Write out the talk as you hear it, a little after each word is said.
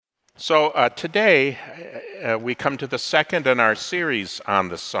Today we come to the second in our series on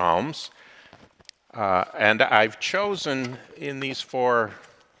the Psalms, and I've chosen in these four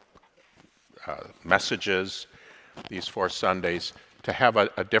messages, these 4 Sundays, to have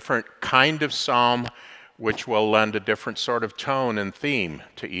a different kind of psalm which will lend a different sort of tone and theme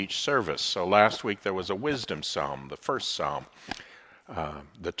to each service. So last week there was a wisdom psalm, the first psalm,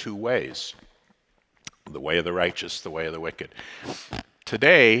 the two ways, the way of the righteous, the way of the wicked.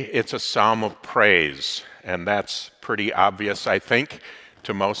 Today, it's a psalm of praise, and that's pretty obvious, I think,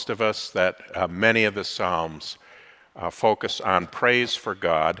 to most of us, that many of the psalms focus on praise for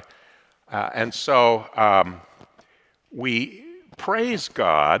God. And so we praise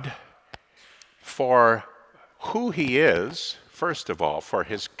God for who He is, first of all, for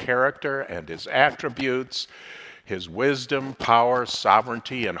His character and His attributes, His wisdom, power,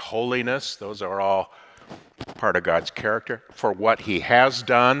 sovereignty, and holiness. Those are all part of God's character, for what He has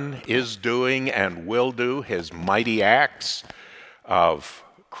done, is doing, and will do, His mighty acts of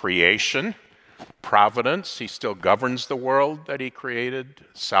creation, providence. He still governs the world that He created,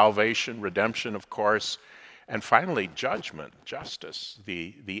 salvation, redemption, of course, and finally judgment, justice,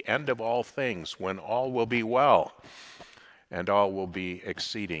 the end of all things, when all will be well, and all will be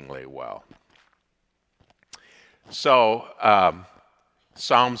exceedingly well. So,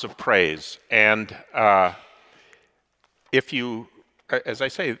 Psalms of praise, and if you, as I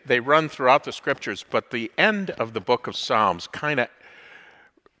say, they run throughout the scriptures, but the end of the book of Psalms kind of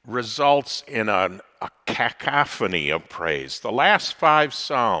results in a cacophony of praise. The last 5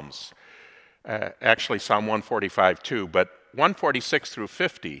 Psalms, actually Psalm 145 too, but 146 through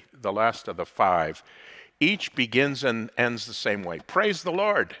 50, the last of the 5, each begins and ends the same way. Praise the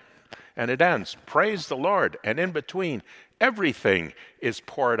Lord. And it ends, praise the Lord. And in between, everything is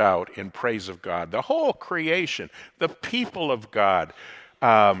poured out in praise of God. The whole creation, the people of God,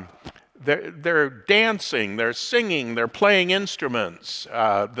 they're dancing, they're singing, they're playing instruments.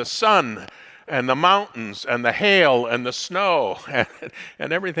 The sun and the mountains and the hail and the snow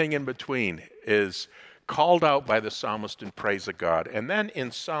and everything in between is called out by the psalmist in praise of God. And then in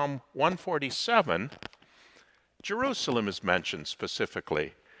Psalm 147, Jerusalem is mentioned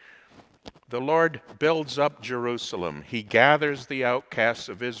specifically. The Lord builds up Jerusalem. He gathers the outcasts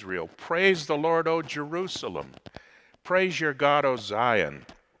of Israel. Praise the Lord, O Jerusalem. Praise your God, O Zion.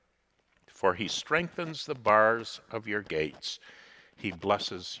 For He strengthens the bars of your gates. He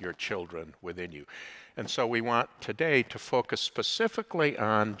blesses your children within you. And so we want today to focus specifically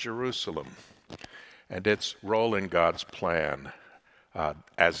on Jerusalem and its role in God's plan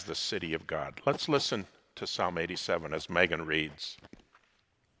as the city of God. Let's listen to Psalm 87 as Megan reads.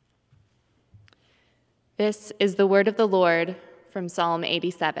 This is the word of the Lord from Psalm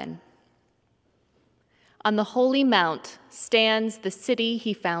 87. On the holy mount stands the city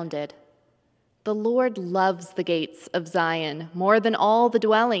He founded. The Lord loves the gates of Zion more than all the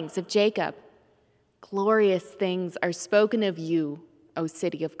dwellings of Jacob. Glorious things are spoken of you, O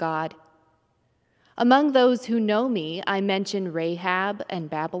city of God. Among those who know me, I mention Rahab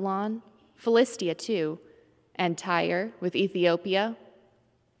and Babylon, Philistia too, and Tyre with Ethiopia.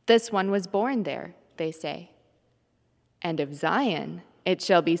 This one was born there, they say. And of Zion it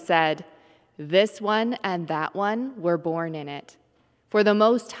shall be said, this one and that one were born in it. For the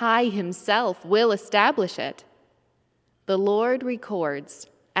Most High Himself will establish it. The Lord records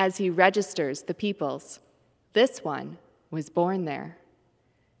as He registers the peoples. This one was born there.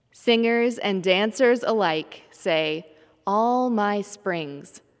 Singers and dancers alike say, all my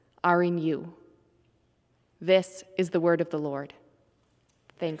springs are in you. This is the word of the Lord.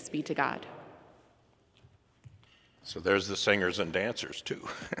 Thanks be to God. So there's the singers and dancers too.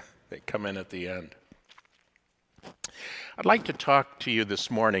 They come in at the end. I'd like to talk to you this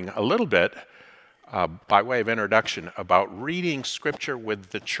morning a little bit, by way of introduction, about reading Scripture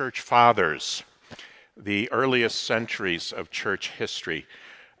with the church fathers, the earliest centuries of church history.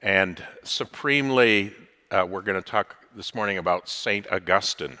 And supremely, we're going to talk this morning about St.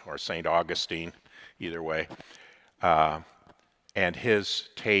 Augustine, or St. Augustine, either way, and his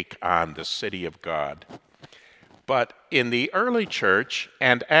take on the city of God. But in the early church,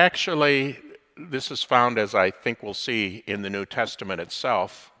 and actually this is found, as I think we'll see, in the New Testament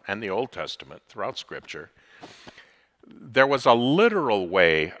itself and the Old Testament throughout Scripture, there was a literal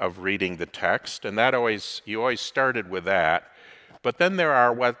way of reading the text, and you always started with that. But then there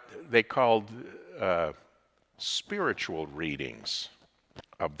are what they called spiritual readings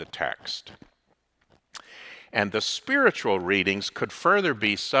of the text. And the spiritual readings could further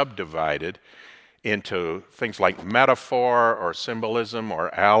be subdivided into things like metaphor or symbolism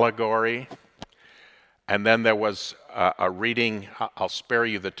or allegory. And then there was a reading, I'll spare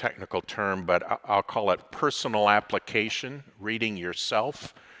you the technical term, but I'll call it personal application, reading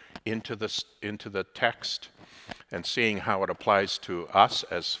yourself into the text and seeing how it applies to us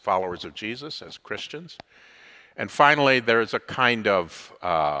as followers of Jesus, as Christians. And finally, there's a kind of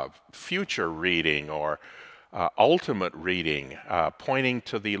future reading or ultimate reading, pointing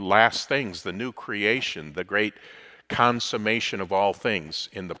to the last things, the new creation, the great consummation of all things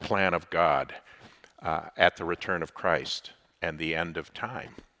in the plan of God at the return of Christ and the end of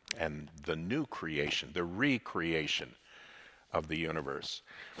time and the new creation, the recreation of the universe.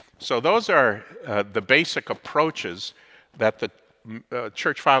 So those are the basic approaches that the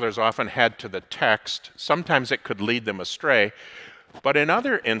church fathers often had to the text. Sometimes it could lead them astray, but in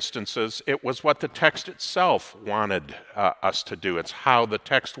other instances, it was what the text itself wanted us to do. It's how the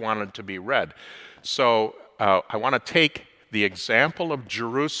text wanted to be read. So I want to take the example of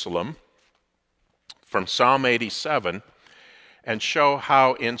Jerusalem from Psalm 87 and show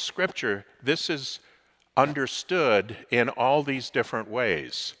how in Scripture this is understood in all these different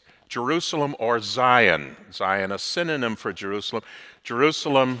ways. Jerusalem or Zion. Zion, a synonym for Jerusalem.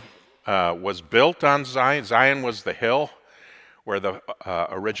 Jerusalem was built on Zion. Zion was the hill where the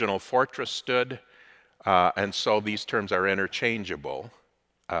original fortress stood. And so these terms are interchangeable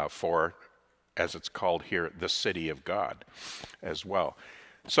for, as it's called here, the city of God as well.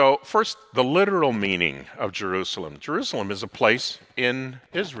 So first, the literal meaning of Jerusalem. Jerusalem is a place in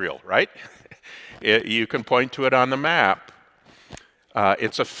Israel, right? You can point to it on the map.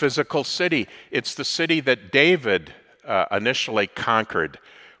 It's a physical city. It's the city that David initially conquered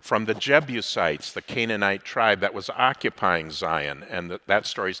from the Jebusites, the Canaanite tribe that was occupying Zion. And that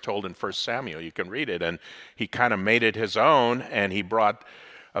story is told in 1 Samuel. You can read it. And he kind of made it his own, and he brought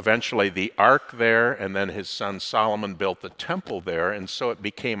eventually the ark there, and then his son Solomon built the temple there, and so it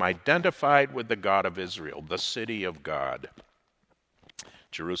became identified with the God of Israel, the city of God,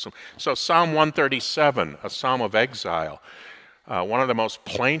 Jerusalem. So Psalm 137, a psalm of exile, one of the most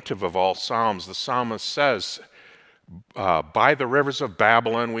plaintive of all psalms. The psalmist says, by the rivers of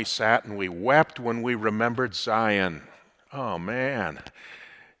Babylon we sat and we wept when we remembered Zion. Oh man,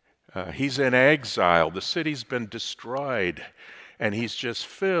 he's in exile. The city's been destroyed. And he's just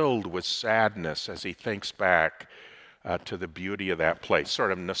filled with sadness as he thinks back to the beauty of that place,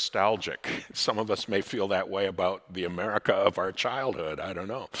 sort of nostalgic. Some of us may feel that way about the America of our childhood, I don't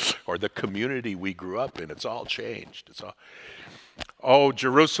know, or the community we grew up in. It's all changed. Oh,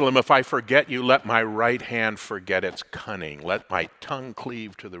 Jerusalem, if I forget you, let my right hand forget its cunning. Let my tongue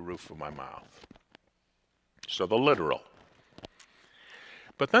cleave to the roof of my mouth. So the literal.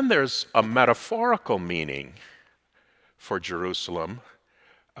 But then there's a metaphorical meaning for Jerusalem,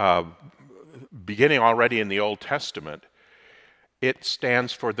 beginning already in the Old Testament. It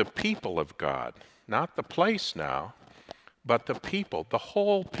stands for the people of God, not the place now, but the people, the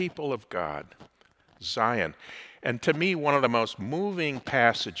whole people of God, Zion. And to me, one of the most moving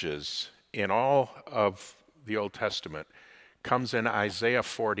passages in all of the Old Testament comes in Isaiah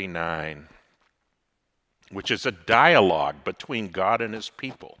 49, which is a dialogue between God and his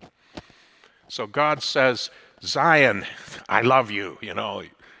people. So God says, Zion, I love you,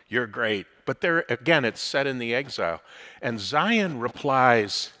 you're great. But there, again, it's set in the exile. And Zion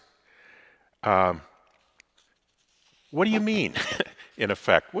replies, what do you mean, in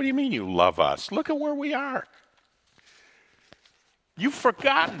effect? What do you mean you love us? Look at where we are. You've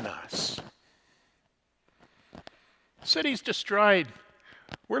forgotten us. City's destroyed.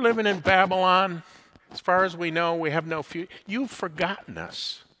 We're living in Babylon. As far as we know, we have no future. You've forgotten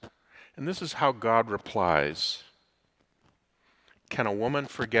us. And this is how God replies. Can a woman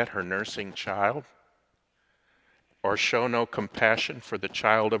forget her nursing child? Or show no compassion for the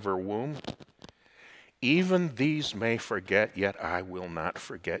child of her womb? Even these may forget, yet I will not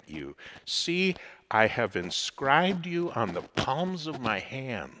forget you. See, I have inscribed you on the palms of my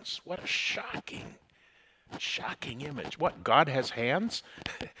hands. What a shocking image. What, God has hands?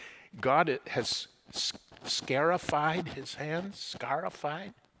 God has scarified his hands?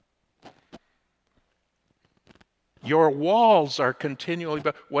 Scarified? Your walls are continually,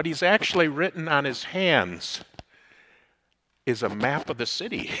 but what he's actually written on his hands is a map of the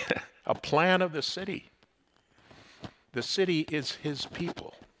city, a plan of the city. The city is his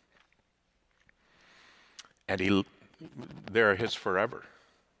people. And they're his forever,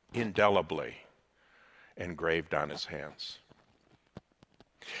 indelibly engraved on his hands.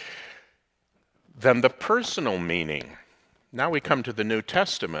 Then the personal meaning. Now we come to the New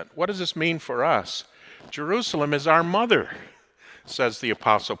Testament. What does this mean for us? Jerusalem is our mother, says the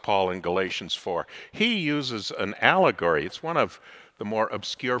Apostle Paul in Galatians 4. He uses an allegory. It's one of the more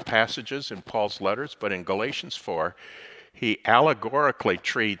obscure passages in Paul's letters, but in Galatians 4, he allegorically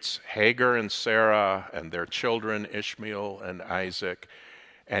treats Hagar and Sarah and their children, Ishmael and Isaac,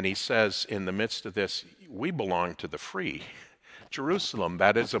 and he says in the midst of this, we belong to the free. Jerusalem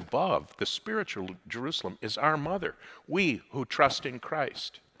that is above, the spiritual Jerusalem, is our mother. We who trust in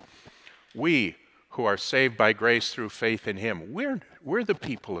Christ. We who are saved by grace through faith in him. We're the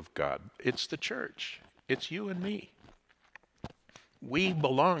people of God. It's the church. It's you and me. We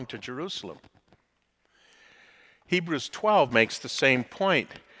belong to Jerusalem. Hebrews 12 makes the same point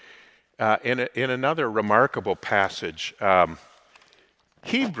in another remarkable passage.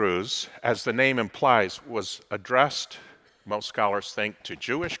 Hebrews, as the name implies, was addressed, most scholars think, to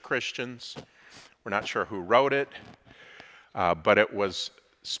Jewish Christians. We're not sure who wrote it, but it was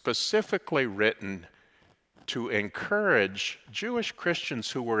specifically written to encourage Jewish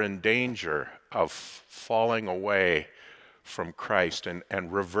Christians who were in danger of falling away from Christ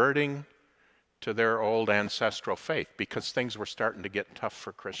and reverting to their old ancestral faith, because things were starting to get tough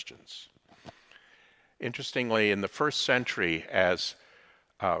for Christians. Interestingly, in the first century, as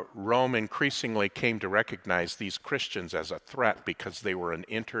Rome increasingly came to recognize these Christians as a threat because they were an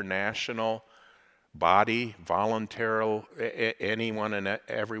international body, voluntary, anyone and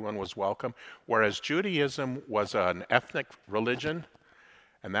everyone was welcome, whereas Judaism was an ethnic religion,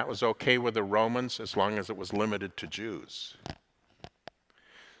 and that was okay with the Romans as long as it was limited to Jews.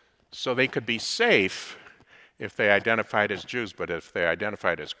 So they could be safe if they identified as Jews, but if they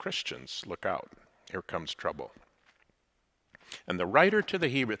identified as Christians, look out, here comes trouble. And the writer to the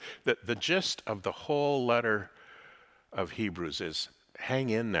Hebrews, the gist of the whole letter of Hebrews is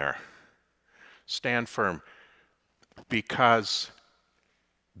hang in there, stand firm, because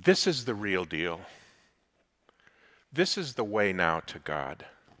this is the real deal. This is the way now to God.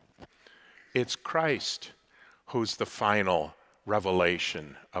 It's Christ who's the final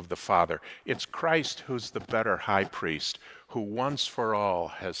revelation of the Father. It's Christ who's the better high priest, who once for all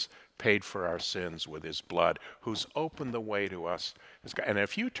has paid for our sins with his blood, who's opened the way to us. And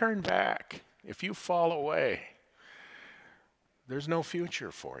if you turn back, if you fall away, there's no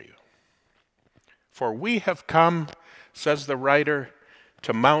future for you. For we have come, says the writer,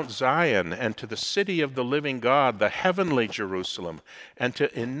 to Mount Zion and to the city of the living God, the heavenly Jerusalem, and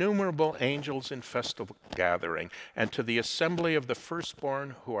to innumerable angels in festal gathering, and to the assembly of the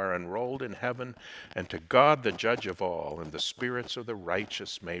firstborn who are enrolled in heaven, and to God the judge of all, and the spirits of the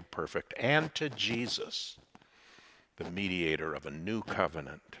righteous made perfect, and to Jesus, the mediator of a new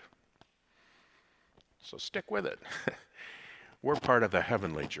covenant. So stick with it. We're part of the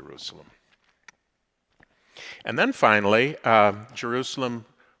heavenly Jerusalem. And then finally, Jerusalem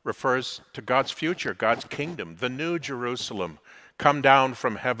refers to God's future, God's kingdom, the new Jerusalem, come down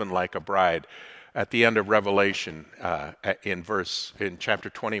from heaven like a bride. At the end of Revelation, in chapter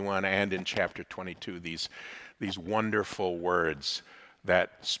 21 and in chapter 22, these wonderful words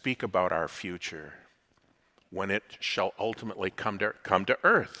that speak about our future, when it shall ultimately come to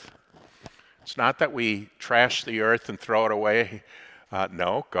earth. It's not that we trash the earth and throw it away.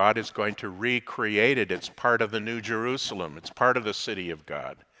 No, God is going to recreate it. It's part of the New Jerusalem. It's part of the city of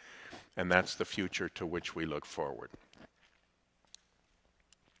God. And that's the future to which we look forward.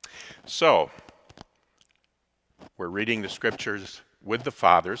 So, we're reading the scriptures with the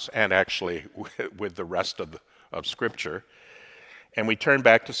fathers and actually with the rest of Scripture. And we turn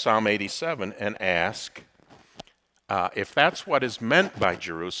back to Psalm 87 and ask, if that's what is meant by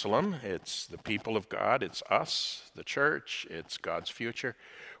Jerusalem, it's the people of God, it's us, the church, it's God's future,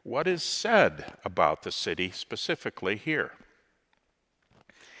 what is said about the city specifically here?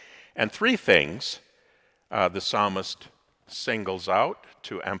 And three things the psalmist singles out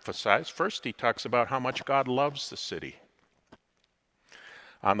to emphasize. First, he talks about how much God loves the city.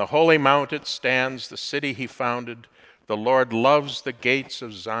 On the holy mount it stands, the city he founded. The Lord loves the gates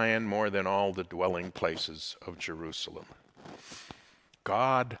of Zion more than all the dwelling places of Jerusalem.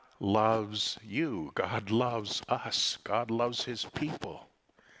 God loves you. God loves us. God loves his people.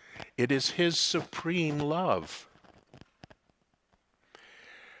 It is his supreme love.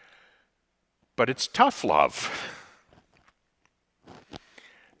 But it's tough love.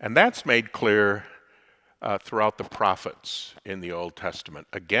 And that's made clear throughout the prophets in the Old Testament.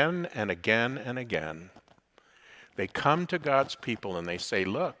 Again and again and again, they come to God's people and they say,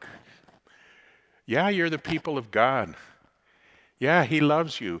 look, yeah, you're the people of God. Yeah, he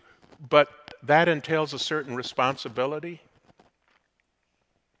loves you. But that entails a certain responsibility.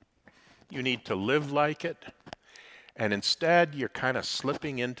 You need to live like it. And instead, you're kind of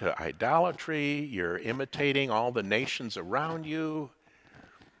slipping into idolatry. You're imitating all the nations around you.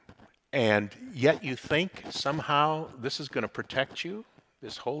 And yet you think somehow this is going to protect you,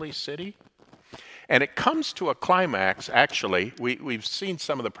 this holy city? And it comes to a climax, actually. We've seen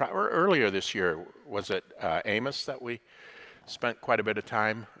some of the, earlier this year, was it Amos that we spent quite a bit of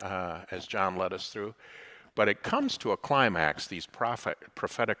time as John led us through? But it comes to a climax, these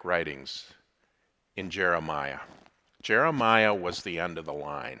prophetic writings in Jeremiah. Jeremiah was the end of the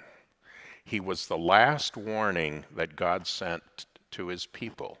line. He was the last warning that God sent to his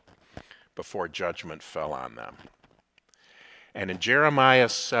people before judgment fell on them. And in Jeremiah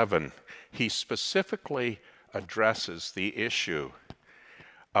 7, he specifically addresses the issue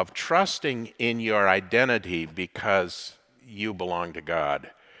of trusting in your identity because you belong to God,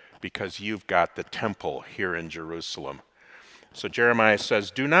 because you've got the temple here in Jerusalem. So Jeremiah says,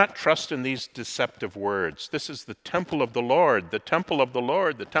 do not trust in these deceptive words. This is the temple of the Lord, the temple of the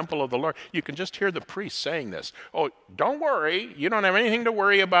Lord, the temple of the Lord. You can just hear the priest saying this. Oh, don't worry. You don't have anything to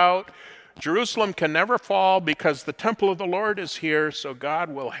worry about. Jerusalem can never fall because the temple of the Lord is here, so God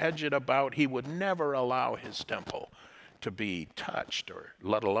will hedge it about. He would never allow his temple to be touched or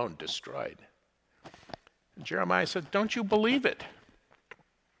let alone destroyed. Jeremiah said, don't you believe it?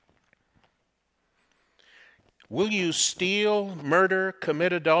 Will you steal, murder,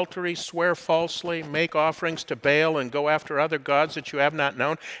 commit adultery, swear falsely, make offerings to Baal, and go after other gods that you have not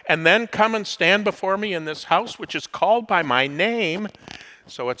known, and then come and stand before me in this house which is called by my name,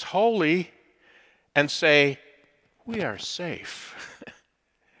 so it's holy, and say, we are safe?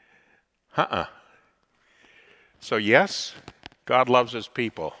 So yes, God loves his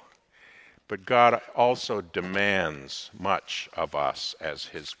people, but God also demands much of us as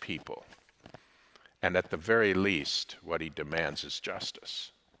his people. And at the very least, what he demands is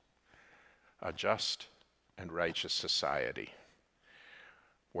justice. A just and righteous society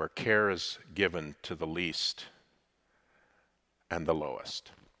where care is given to the least and the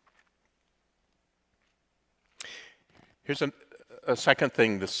lowest. Here's a second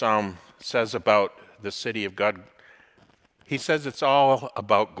thing the psalm says about the city of God. He says it's all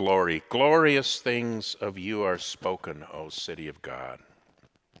about glory. Glorious things of you are spoken, O city of God.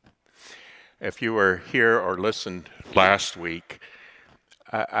 If you were here or listened last week,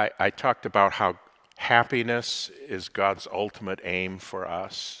 I talked about how happiness is God's ultimate aim for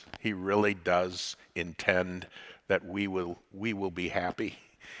us. He really does intend that we will be happy,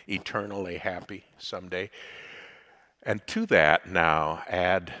 eternally happy someday. And to that now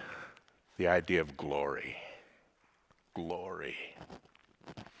add the idea of glory. Glory.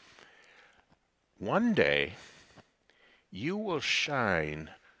 One day, you will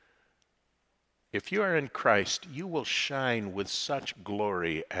shine. If you are in Christ, you will shine with such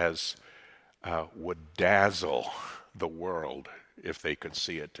glory as would dazzle the world if they could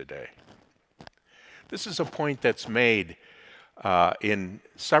see it today. This is a point that's made in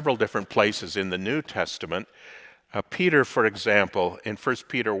several different places in the New Testament. Peter, for example, in 1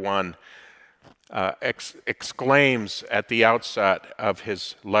 Peter 1, exclaims at the outset of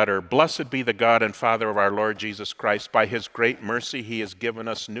his letter, "Blessed be the God and Father of our Lord Jesus Christ. By his great mercy he has given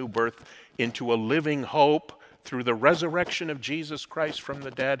us new birth into a living hope through the resurrection of Jesus Christ from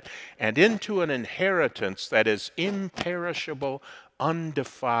the dead, and into an inheritance that is imperishable,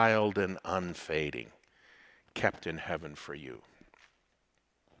 undefiled, and unfading, kept in heaven for you."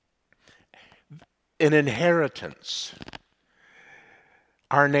 An inheritance.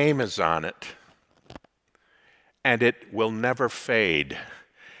 Our name is on it. And it will never fade,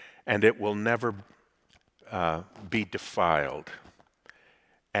 and it will never be defiled,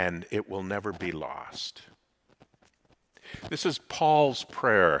 and it will never be lost. This is Paul's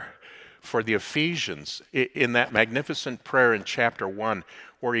prayer for the Ephesians in that magnificent prayer in chapter 1,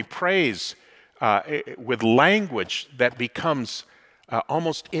 where he prays with language that becomes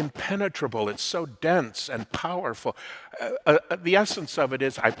almost impenetrable. It's so dense and powerful. The essence of it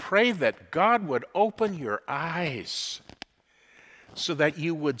is, I pray that God would open your eyes so that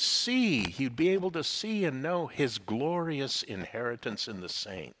you would see, you'd be able to see and know his glorious inheritance in the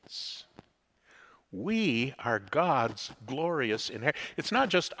saints. We are God's glorious inheritance. It's not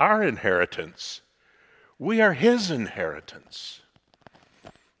just our inheritance. We are his inheritance.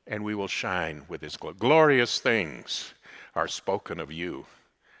 And we will shine with his glory. Glorious things are spoken of you,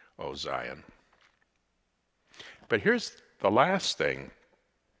 O Zion. But here's the last thing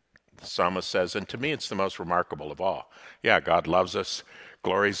the psalmist says, and to me it's the most remarkable of all. Yeah, God loves us,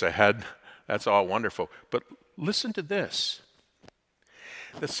 glory's ahead, that's all wonderful. But listen to this.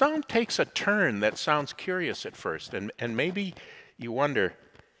 The psalm takes a turn that sounds curious at first, and maybe you wonder,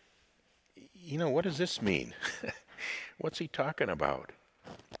 what does this mean? What's he talking about?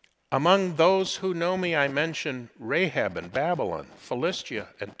 Among those who know me, I mention Rahab and Babylon, Philistia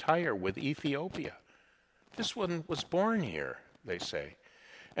and Tyre with Ethiopia. This one was born here, they say.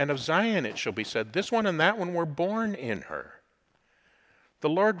 And of Zion it shall be said, this one and that one were born in her. The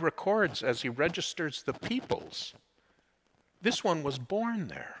Lord records as he registers the peoples. This one was born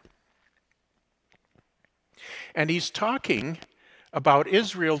there. And he's talking about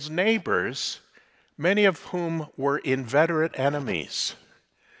Israel's neighbors, many of whom were inveterate enemies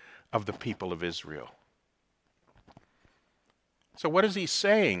of the people of Israel. So what is he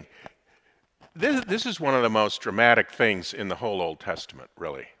saying? This is one of the most dramatic things in the whole Old Testament,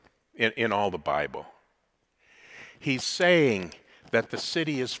 really, in all the Bible. He's saying that the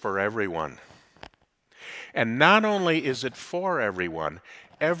city is for everyone. And not only is it for everyone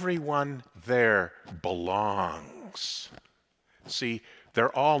there belongs. See,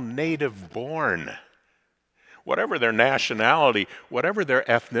 they're all native born. Whatever their nationality, whatever their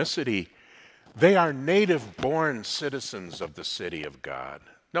ethnicity, they are native born citizens of the city of God.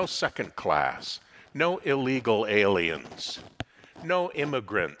 No second class, no illegal aliens, no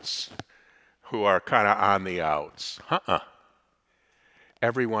immigrants who are kind of on the outs.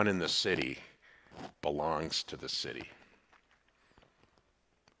 Everyone in the city belongs to the city.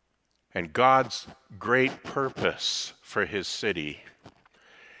 And God's great purpose for his city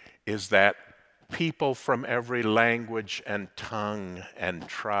is that people from every language and tongue and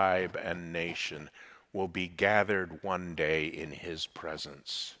tribe and nation will be gathered one day in his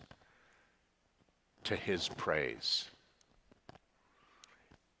presence to his praise.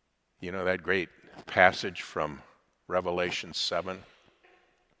 You know that great passage from Revelation 7?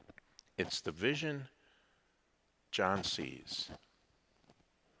 It's the vision John sees.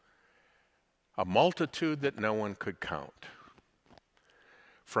 A multitude that no one could count,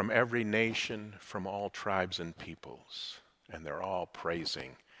 from every nation, from all tribes and peoples, and they're all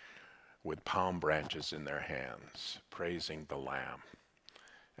praising with palm branches in their hands, praising the Lamb.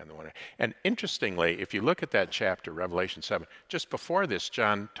 And interestingly, if you look at that chapter, Revelation 7, just before this,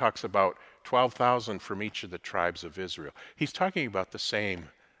 John talks about 12,000 from each of the tribes of Israel. He's talking about the same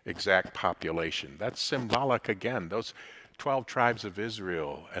exact population. That's symbolic again. Those 12 tribes of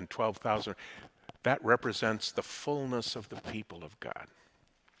Israel and 12,000, that represents the fullness of the people of God.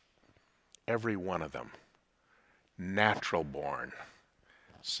 Every one of them, natural born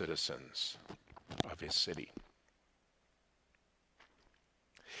citizens of his city.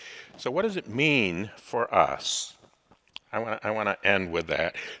 So what does it mean for us? I want to end with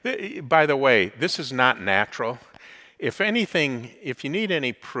that. By the way, this is not natural. If anything, if you need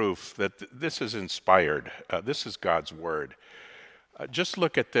any proof that this is inspired, this is God's word, just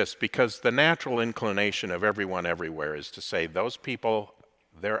look at this, because the natural inclination of everyone everywhere is to say, those people,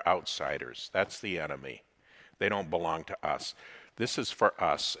 they're outsiders. That's the enemy. They don't belong to us. This is for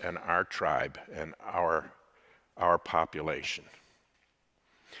us and our tribe and our population.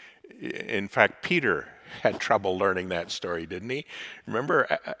 In fact, Peter had trouble learning that story, didn't he?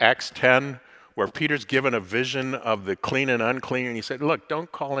 Remember Acts 10, where Peter's given a vision of the clean and unclean, and he said, look,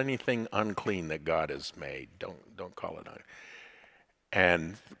 don't call anything unclean that God has made. Don't call it unclean.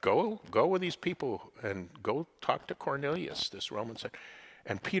 And go with these people and go talk to Cornelius, this Roman citizen.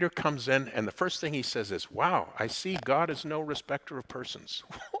 And Peter comes in, and the first thing he says is, wow, I see God is no respecter of persons.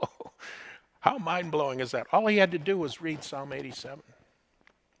 Whoa, how mind-blowing is that? All he had to do was read Psalm 87.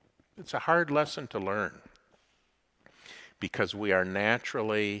 It's a hard lesson to learn because we are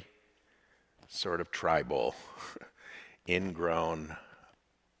naturally sort of tribal, ingrown,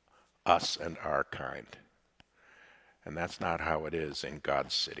 us and our kind. And that's not how it is in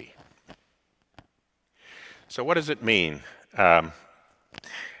God's city. So what does it mean?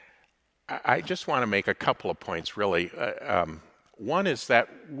 I just want to make a couple of points, really. One is that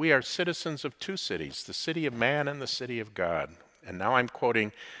we are citizens of two cities, the city of man and the city of God. And now I'm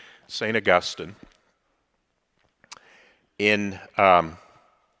quoting St. Augustine. In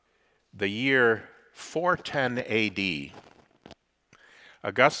the year 410 AD,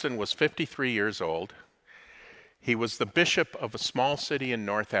 Augustine was 53 years old. He was the bishop of a small city in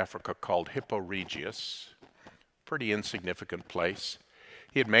North Africa called Hippo Regius, pretty insignificant place.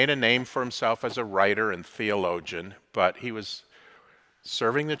 He had made a name for himself as a writer and theologian, but he was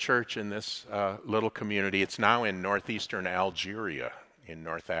serving the church in this little community. It's now in northeastern Algeria in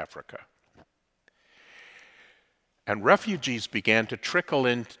North Africa. And refugees began to trickle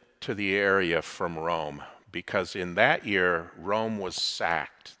into the area from Rome because in that year, Rome was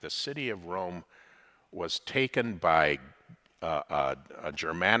sacked. The city of Rome was taken by a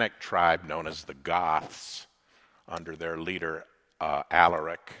Germanic tribe known as the Goths under their leader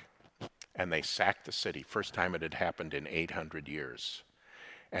Alaric, and they sacked the city. First time it had happened in 800 years.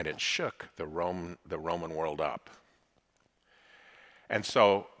 and it shook the Roman world up. And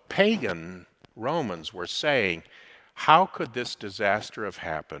so pagan Romans were saying, how could this disaster have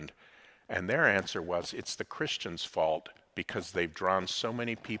happened? And their answer was, it's the Christians' fault because they've drawn so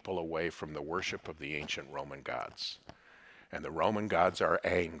many people away from the worship of the ancient Roman gods. And the Roman gods are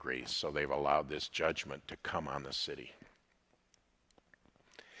angry, so they've allowed this judgment to come on the city.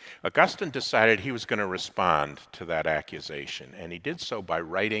 Augustine decided he was going to respond to that accusation, and he did so by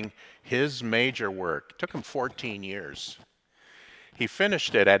writing his major work. It took him 14 years. He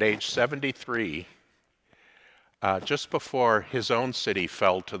finished it at age 73, just before his own city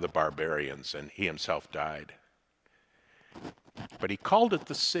fell to the barbarians and he himself died. But he called it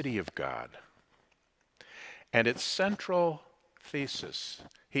the City of God. And its central thesis,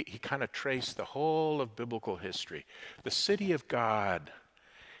 he kind of traced the whole of biblical history. The City of God,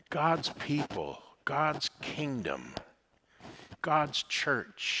 God's people, God's kingdom, God's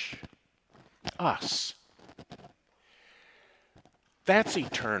church, us. That's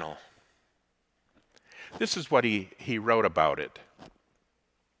eternal. This is what he wrote about it.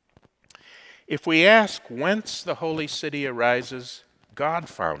 If we ask whence the holy city arises, God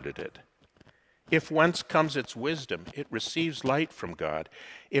founded it. If whence comes its wisdom, it receives light from God.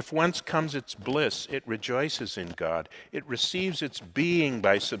 If whence comes its bliss, it rejoices in God. It receives its being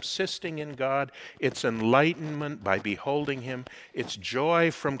by subsisting in God, its enlightenment by beholding Him, its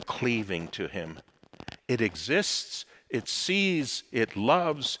joy from cleaving to Him. It exists, it sees, it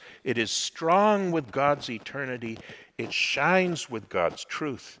loves, it is strong with God's eternity, it shines with God's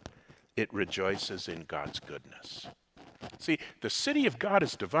truth, it rejoices in God's goodness. See, the city of God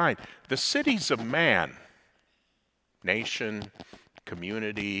is divine. The cities of man, nation,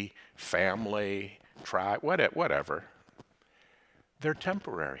 community, family, tribe, whatever, they're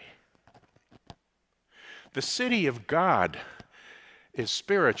temporary. The city of God is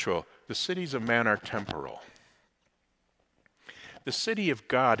spiritual. The cities of man are temporal. The city of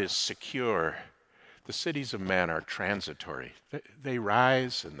God is secure. The cities of man are transitory. They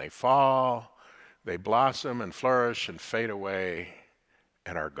rise and they fall. They blossom and flourish and fade away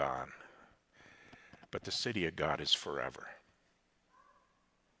and are gone. But the city of God is forever.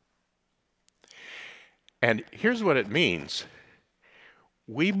 And here's what it means.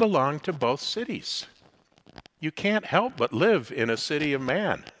 We belong to both cities. You can't help but live in a city of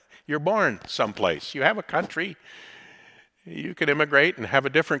man. You're born someplace. You have a country. You can immigrate and have a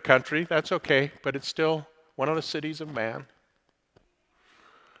different country. That's okay, but it's still one of the cities of man.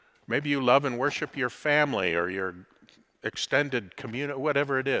 Maybe you love and worship your family or your extended community,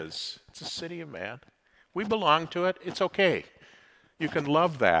 whatever it is. It's a city of man. We belong to it. It's okay. You can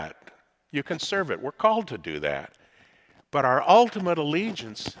love that. You can serve it. We're called to do that. But our ultimate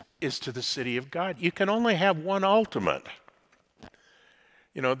allegiance is to the city of God. You can only have one ultimate.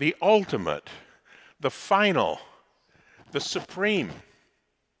 You know, the ultimate, the final, the supreme.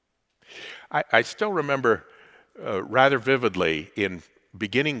 I still remember rather vividly in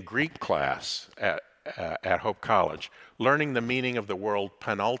beginning Greek class at Hope College, learning the meaning of the word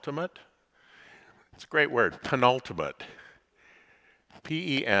penultimate. It's a great word, penultimate.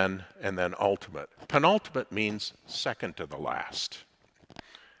 P-E-N and then ultimate. Penultimate means second to the last.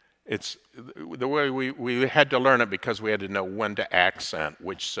 It's the way we had to learn it because we had to know when to accent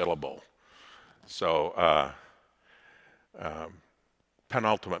which syllable. So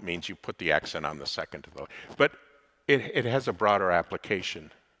penultimate means you put the accent on the second to the last. But it has a broader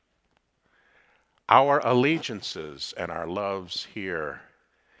application. Our allegiances and our loves here,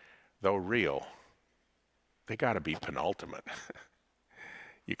 though real, they got to be penultimate.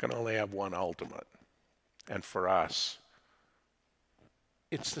 You can only have one ultimate. And for us,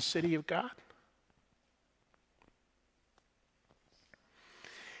 it's the city of God.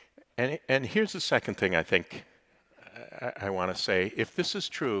 And here's the second thing I think I want to say. If this is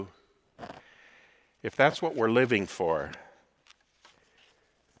true, if that's what we're living for,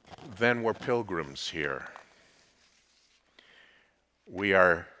 then we're pilgrims here. We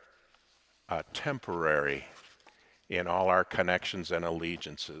are temporary in all our connections and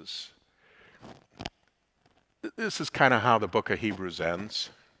allegiances. This is kind of how the book of Hebrews ends.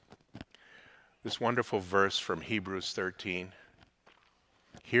 This wonderful verse from Hebrews 13.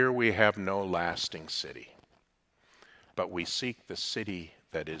 Here we have no lasting city, but we seek the city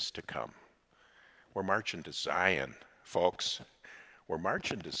that is to come. We're marching to Zion, folks. We're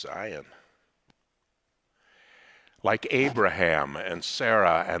marching to Zion. Like Abraham and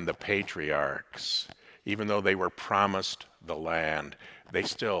Sarah and the patriarchs, even though they were promised the land, they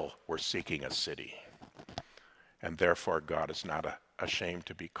still were seeking a city. And therefore, God is not ashamed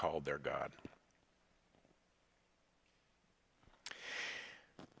to be called their God.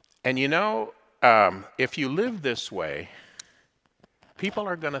 And if you live this way, people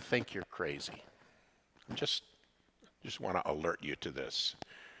are going to think you're crazy. Just want to alert you to this.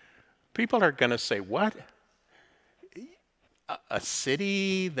 People are going to say, what? A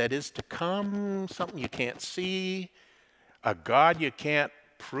city that is to come, something you can't see, a God you can't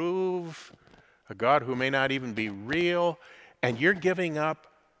prove, a God who may not even be real, and you're giving up,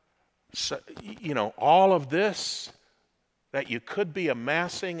 all of this that you could be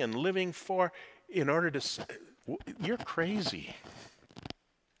amassing and living for in order to, you're crazy.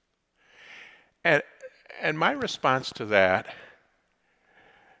 And my response to that,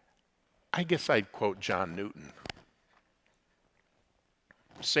 I guess I'd quote John Newton.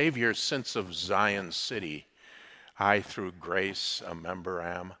 Savior, since of Zion's city, I through grace a member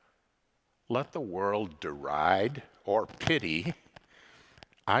am. Let the world deride or pity,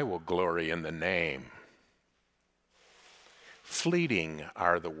 I will glory in the name. Fleeting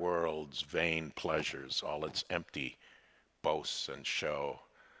are the world's vain pleasures, all its empty boasts and show.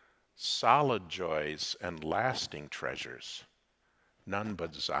 Solid joys and lasting treasures, none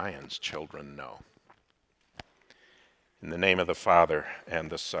but Zion's children know. In the name of the Father,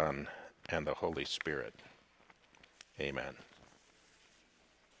 and the Son, and the Holy Spirit. Amen.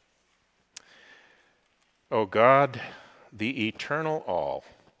 O God, the eternal all,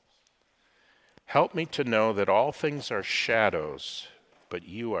 help me to know that all things are shadows, but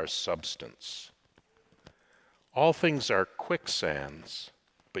you are substance. All things are quicksands,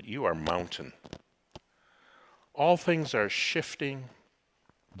 but you are mountain. All things are shifting,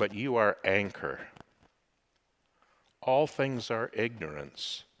 but you are anchor. All things are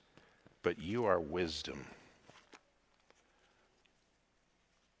ignorance, but you are wisdom.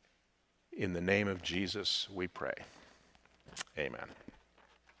 In the name of Jesus we pray. Amen.